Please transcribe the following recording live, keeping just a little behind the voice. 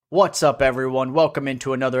What's up, everyone? Welcome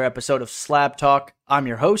into another episode of Slab Talk. I'm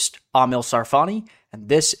your host, Amil Sarfani, and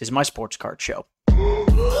this is my sports card show.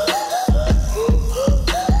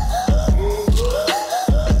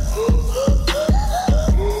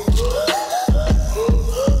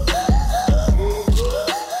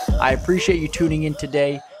 I appreciate you tuning in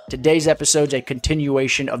today. Today's episode is a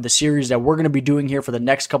continuation of the series that we're going to be doing here for the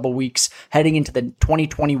next couple weeks, heading into the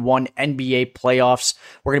 2021 NBA playoffs.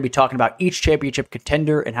 We're going to be talking about each championship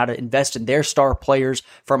contender and how to invest in their star players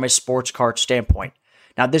from a sports card standpoint.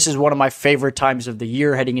 Now, this is one of my favorite times of the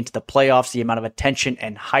year heading into the playoffs, the amount of attention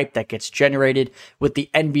and hype that gets generated. With the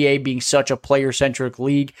NBA being such a player-centric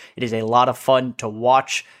league, it is a lot of fun to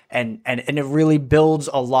watch, and it really builds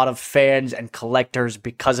a lot of fans and collectors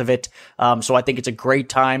because of it. So I think it's a great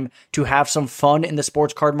time to have some fun in the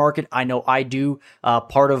sports card market. I know I do.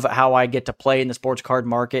 Part of how I get to play in the sports card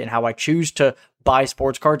market and how I choose to buy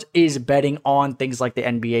sports cards is betting on things like the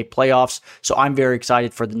NBA playoffs. So I'm very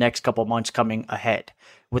excited for the next couple months coming ahead.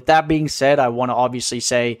 With that being said, I want to obviously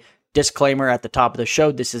say, disclaimer at the top of the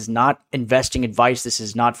show, this is not investing advice. This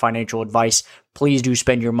is not financial advice. Please do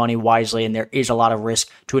spend your money wisely, and there is a lot of risk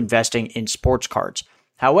to investing in sports cards.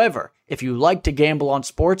 However, if you like to gamble on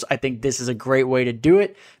sports, I think this is a great way to do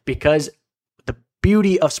it, because the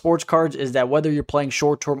beauty of sports cards is that whether you're playing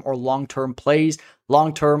short-term or long-term plays,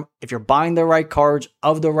 long-term, if you're buying the right cards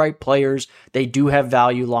of the right players, they do have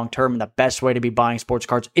value long-term, and the best way to be buying sports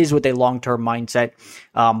cards is with a long-term mindset.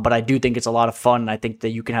 But I do think it's a lot of fun, and I think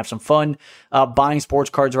that you can have some fun buying sports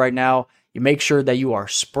cards right now. You make sure that you are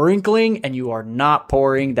sprinkling and you are not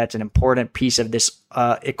pouring. That's an important piece of this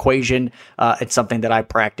equation. It's something that I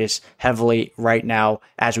practice heavily right now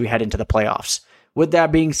as we head into the playoffs. With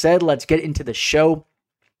that being said, let's get into the show.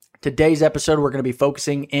 Today's episode, we're going to be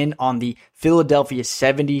focusing in on the Philadelphia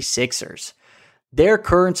 76ers. Their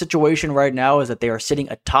current situation right now is that they are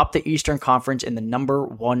sitting atop the Eastern Conference in the number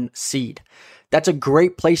 1 seed. That's a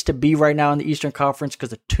great place to be right now in the Eastern Conference,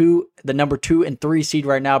 because the number 2 and 3 seed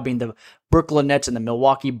right now, being the Brooklyn Nets and the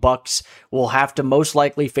Milwaukee Bucks, will have to most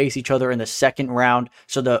likely face each other in the second round.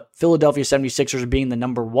 So the Philadelphia 76ers, being the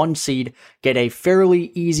number 1 seed, get a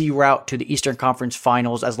fairly easy route to the Eastern Conference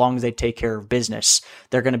Finals as long as they take care of business.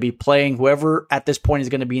 They're going to be playing whoever at this point is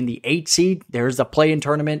going to be in the 8 seed. There's the play-in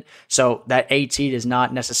tournament, so that 8 seed is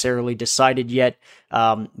not necessarily decided yet,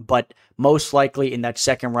 but most likely in that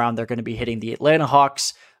second round, they're going to be hitting the Atlanta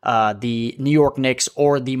Hawks, the New York Knicks,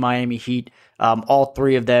 or the Miami Heat. All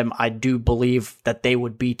three of them, I do believe that they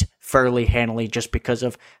would beat fairly handily just because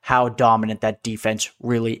of how dominant that defense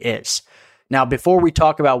really is. Now, before we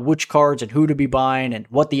talk about which cards and who to be buying and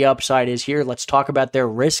what the upside is here, let's talk about their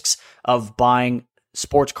risks of buying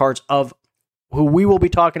sports cards of who we will be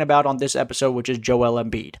talking about on this episode, which is Joel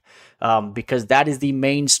Embiid, because that is the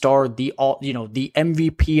main star, the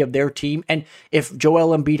MVP of their team. And if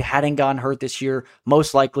Joel Embiid hadn't gotten hurt this year,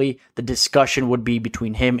 most likely the discussion would be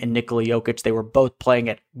between him and Nikola Jokic. They were both playing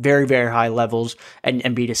at very, very high levels, and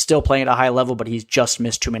Embiid is still playing at a high level, but he's just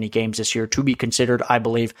missed too many games this year to be considered, I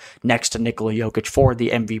believe, next to Nikola Jokic for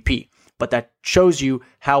the MVP. But that shows you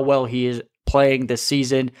how well he is playing this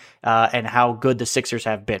season and how good the Sixers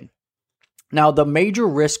have been. Now, the major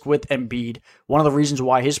risk with Embiid, one of the reasons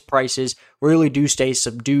why his prices really do stay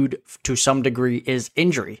subdued to some degree, is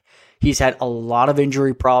injury. He's had a lot of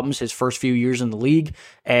injury problems his first few years in the league,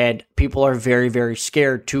 and people are very, very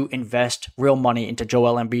scared to invest real money into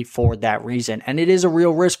Joel Embiid for that reason. And it is a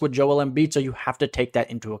real risk with Joel Embiid, so you have to take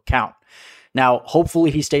that into account. Now,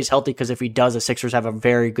 hopefully he stays healthy, because if he does, the Sixers have a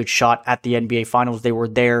very good shot at the NBA Finals. They were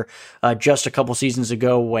there just a couple seasons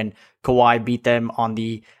ago when Kawhi beat them on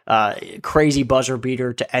the crazy buzzer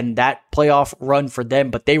beater to end that playoff run for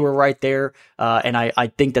them, but they were right there, and I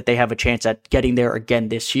think that they have a chance at getting there again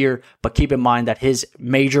this year, but keep in mind that his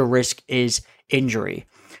major risk is injury.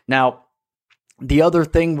 Now, the other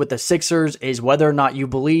thing with the Sixers is whether or not you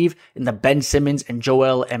believe in the Ben Simmons and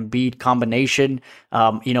Joel Embiid combination.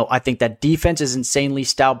 I think that defense is insanely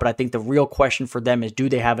stout, but I think the real question for them is, do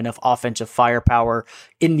they have enough offensive firepower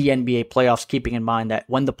in the NBA playoffs, keeping in mind that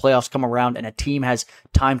when the playoffs come around and a team has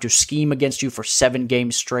time to scheme against you for 7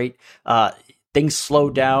 games straight, things slow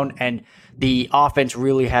down and the offense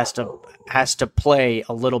really has to play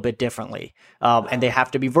a little bit differently, and they have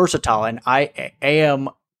to be versatile. And I am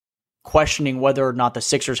questioning whether or not the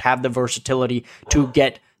Sixers have the versatility to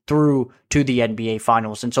get through to the NBA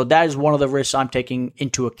Finals. And so that is one of the risks I'm taking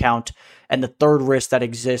into account And the third risk that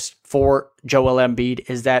exists for Joel Embiid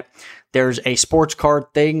is that there's a sports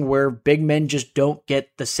card thing where big men just don't get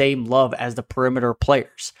the same love as the perimeter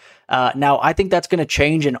players. Now, I think that's going to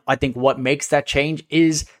change, and I think what makes that change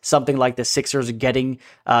is something like the Sixers getting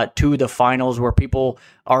to the finals, where people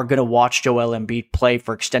are going to watch Joel Embiid play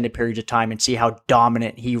for extended periods of time and see how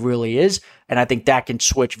dominant he really is. And I think that can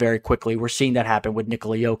switch very quickly. We're seeing that happen with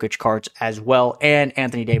Nikola Jokic cards as well, and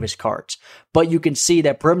Anthony Davis cards. But you can see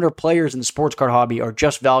that perimeter players in the sports card hobby are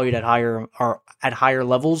just valued at higher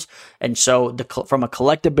levels, and so from a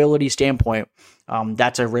collectability standpoint,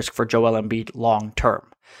 that's a risk for Joel Embiid long term.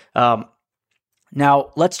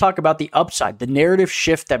 Now, let's talk about the upside, the narrative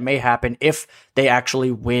shift that may happen if they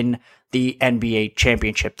actually win the NBA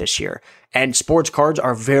championship this year. And sports cards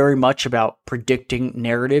are very much about predicting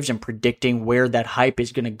narratives and predicting where that hype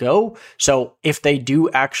is going to go. So if they do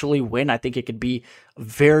actually win, I think it could be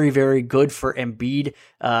very, very good for Embiid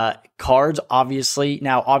cards. Obviously,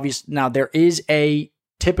 now there is a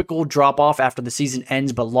typical drop off after the season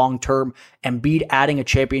ends, but long term, Embiid adding a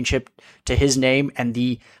championship to his name and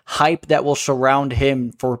the hype that will surround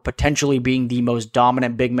him for potentially being the most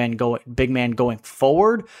dominant big man going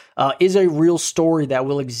forward is a real story that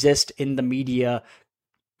will exist in the media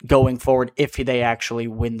going forward if they actually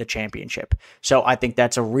win the championship. So I think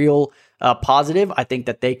that's a real positive. I think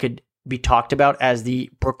that they could be talked about as the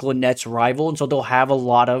Brooklyn Nets rival, and so they'll have a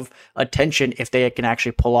lot of attention if they can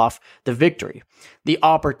actually pull off the victory. The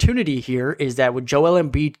opportunity here is that with Joel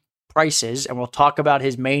Embiid prices, and we'll talk about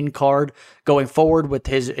his main card going forward with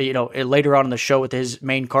his, later on in the show with his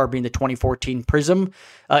main card being the 2014 Prism.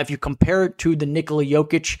 If you compare it to the Nikola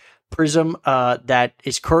Jokic Prism that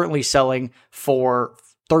is currently selling for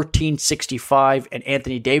 $1,365 and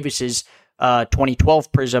Anthony Davis's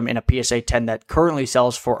 2012 Prism in a PSA 10 that currently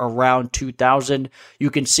sells for around $2,000, you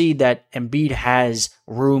can see that Embiid has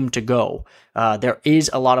room to go. There is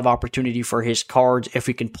a lot of opportunity for his cards if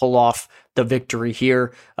he can pull off the victory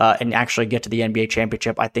here and actually get to the NBA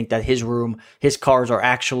championship. I think that his cards are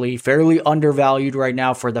actually fairly undervalued right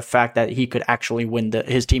now for the fact that he could actually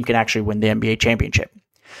his team can actually win the NBA championship.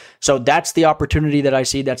 So that's the opportunity that I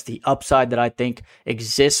see. That's the upside that I think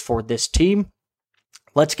exists for this team.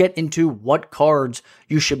 Let's get into what cards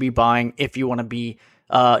you should be buying if you want to be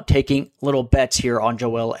taking little bets here on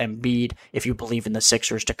Joel Embiid if you believe in the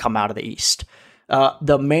Sixers to come out of the East.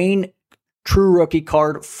 The main true rookie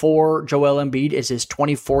card for Joel Embiid is his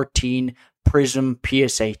 2014 Prism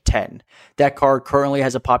PSA 10. That card currently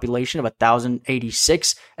has a population of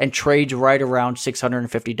 1,086 and trades right around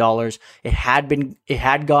 $650. It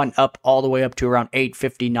had gone up all the way up to around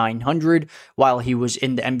 $850, $900 while he was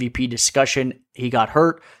in the MVP discussion. He got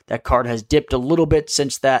hurt. That card has dipped a little bit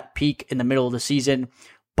since that peak in the middle of the season,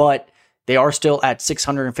 but they are still at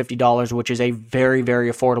 $650, which is a very, very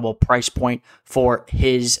affordable price point for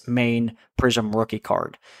his main Prism rookie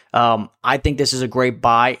card. I think this is a great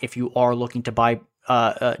buy if you are looking to buy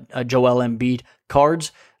a Joel Embiid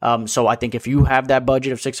cards. So I think if you have that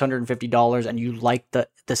budget of $650 and you like the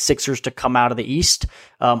Sixers to come out of the East,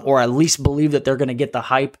 or at least believe that they're going to get the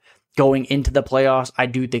hype going into the playoffs, I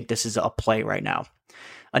do think this is a play right now.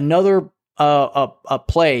 Another a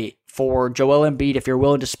play for Joel Embiid, if you're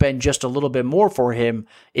willing to spend just a little bit more for him,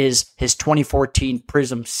 is his 2014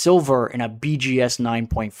 Prism Silver in a BGS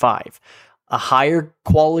 9.5. A higher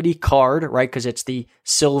quality card, right, because it's the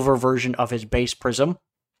silver version of his base Prism.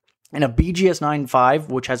 And a BGS 9.5,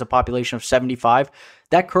 which has a population of 75,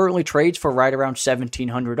 that currently trades for right around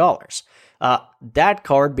 $1,700. That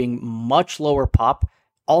card being much lower pop.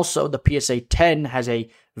 Also, the PSA 10 has a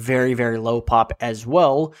very, very low pop as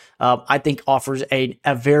well. I think offers a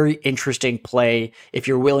very interesting play if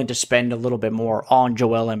you're willing to spend a little bit more on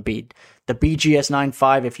Joel Embiid. The BGS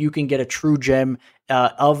 9.5, if you can get a true gem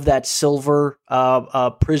of that silver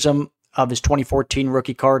Prism of his 2014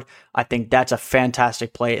 rookie card, I think that's a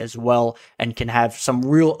fantastic play as well and can have some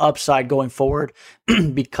real upside going forward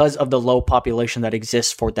because of the low population that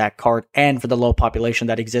exists for that card and for the low population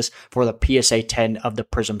that exists for the PSA 10 of the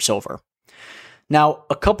Prism Silver. Now,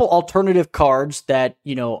 a couple alternative cards that,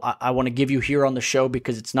 I want to give you here on the show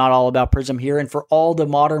because it's not all about Prism here. And for all the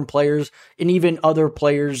modern players and even other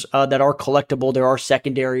players that are collectible, there are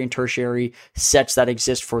secondary and tertiary sets that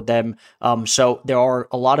exist for them. So there are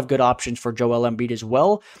a lot of good options for Joel Embiid as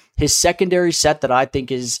well. His secondary set that I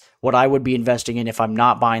think is what I would be investing in if I'm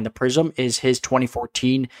not buying the Prism is his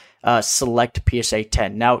 2014 Select PSA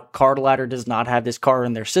 10. Now, Card Ladder does not have this card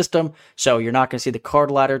in their system, so you're not going to see the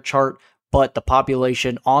Card Ladder chart. But the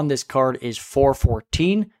population on this card is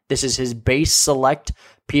 414. This is his base Select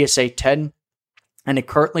PSA 10. and it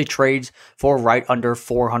currently trades for right under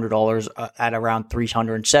 $400 at around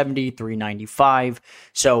 $370, $395.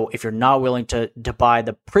 So if you're not willing to buy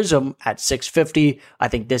the Prism at $650, I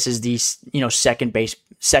think this is the second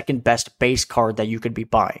best base card that you could be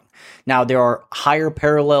buying. Now, there are higher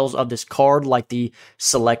parallels of this card, like the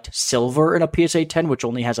Select Silver in a PSA 10, which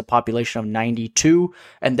only has a population of 92,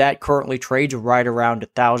 and that currently trades right around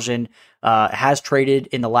 1,000. Has traded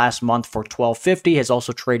in the last month for $1,250, has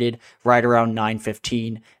also traded right around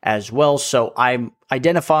 $915 as well. So I'm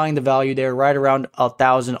identifying the value there right around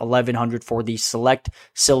 $1,000, $1,100 for the Select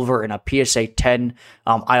Silver in a PSA 10.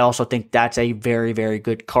 I also think that's a very, very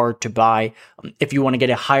good card to buy if you want to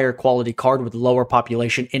get a higher quality card with lower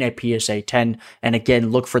population in a PSA 10. And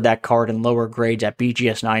again, look for that card in lower grades at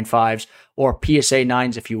BGS 9.5s or PSA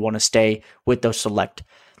 9s if you want to stay with those Select.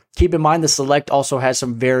 Keep in mind, the Select also has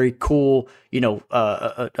some very cool,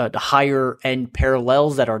 higher end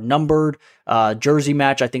parallels that are numbered. Jersey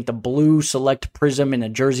match, I think the blue Select Prism in a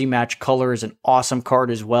jersey match color is an awesome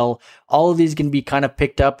card as well. All of these can be kind of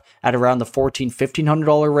picked up at around the $1,400,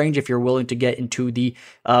 $1,500 range if you're willing to get into the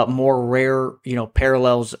more rare,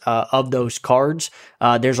 parallels of those cards.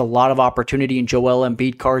 There's a lot of opportunity in Joel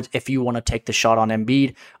Embiid cards if you want to take the shot on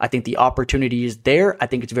Embiid. I think the opportunity is there. I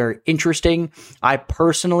think it's very interesting. I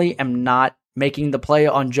personally am not making the play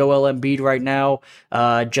on Joel Embiid right now,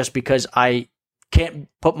 just because I can't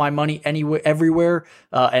put my money everywhere,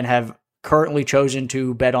 and have currently chosen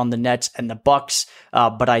to bet on the Nets and the Bucks.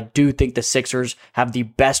 But I do think the Sixers have the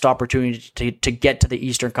best opportunity to get to the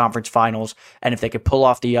Eastern Conference Finals. And if they could pull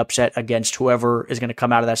off the upset against whoever is going to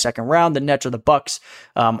come out of that second round, the Nets or the Bucks,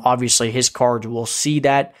 obviously his cards will see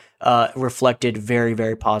that reflected very,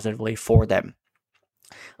 very positively for them.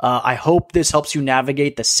 I hope this helps you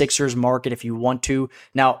navigate the Sixers market if you want to.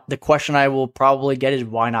 Now, the question I will probably get is,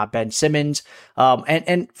 why not Ben Simmons?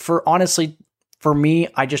 And for me,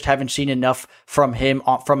 I just haven't seen enough from him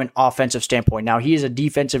from an offensive standpoint. Now, he is a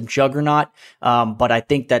defensive juggernaut, but I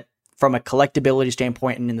think that from a collectability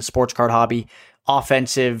standpoint and in the sports card hobby,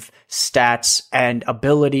 offensive stats and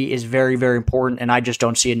ability is very, very important, and I just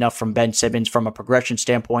don't see enough from Ben Simmons from a progression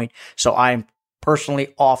standpoint. So I'm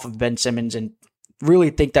personally off of Ben Simmons and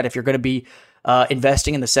really think that if you're going to be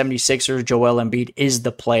investing in the 76ers, Joel Embiid is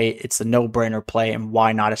the play. It's the no-brainer play, and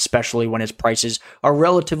why not, especially when his prices are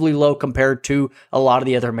relatively low compared to a lot of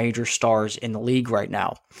the other major stars in the league right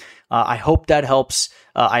now. I hope that helps.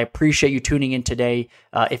 I appreciate you tuning in today.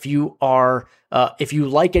 If you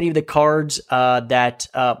like any of the cards that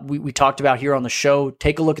we talked about here on the show,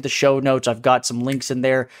 take a look at the show notes. I've got some links in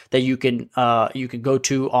there that you can go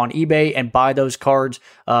to on eBay and buy those cards.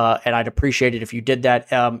 And I'd appreciate it if you did that.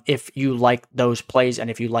 If you like those plays and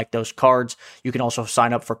if you like those cards, you can also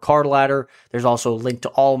sign up for Card Ladder. There's also a link to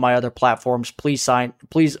all of my other platforms. Please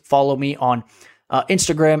follow me on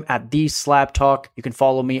Instagram at The Slab Talk. You can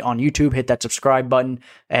follow me on YouTube, hit that subscribe button,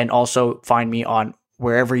 and also find me on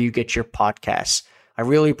wherever you get your podcasts. I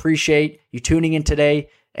really appreciate you tuning in today,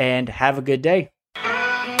 and have a good day.